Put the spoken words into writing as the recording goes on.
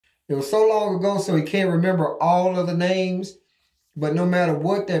It was so long ago, so he can't remember all of the names. But no matter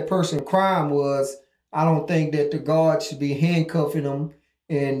what that person's crime was, I don't think that the guard should be handcuffing them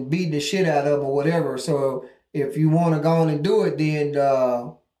and beating the shit out of them or whatever. So if you want to go on and do it, then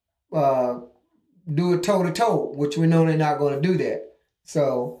do it toe to toe, which we know they're not going to do that.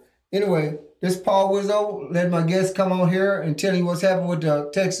 So anyway, this is Paul Wizzo. Let my guest come on here and tell you what's happening with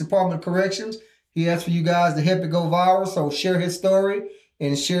the Texas Department of Corrections. He asked for you guys to help it go viral, so share his story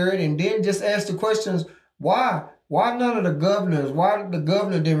and share it, and then just ask the questions, why? Why none of the governors? Why the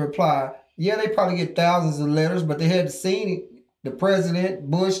governor didn't reply? Yeah, they probably get thousands of letters, but they hadn't seen it. The president,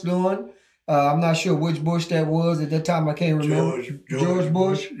 Bush doing. I'm not sure which Bush that was at that time. I can't remember. George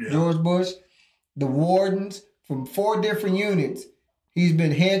Bush. Yeah. George Bush. The wardens from 4 different units. He's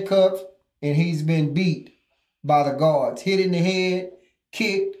been handcuffed and he's been beat by the guards. Hit in the head,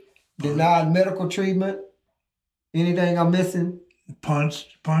 kicked, denied medical treatment. Anything I'm missing? Punched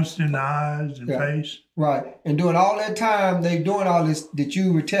in the eyes and face. Right. And during all that time, they doing all this, did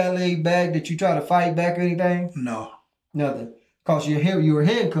you retaliate back? Did you try to fight back or anything? No. Nothing. Because you were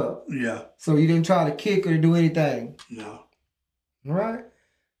handcuffed. Yeah. So you didn't try to kick or do anything? No. All right.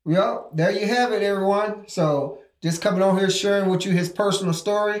 Well, there you have it, everyone. So just coming on here sharing with you his personal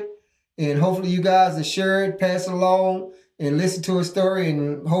story. And hopefully you guys will share it, pass it along, and listen to his story,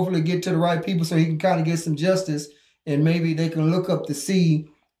 and hopefully get to the right people so he can kind of get some justice. And maybe they can look up to see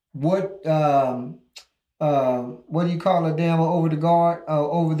what do you call it, damn, over the guard,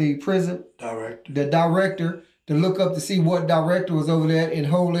 over the prison? Director. The director, to look up to see what director was over there and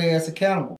hold their ass accountable.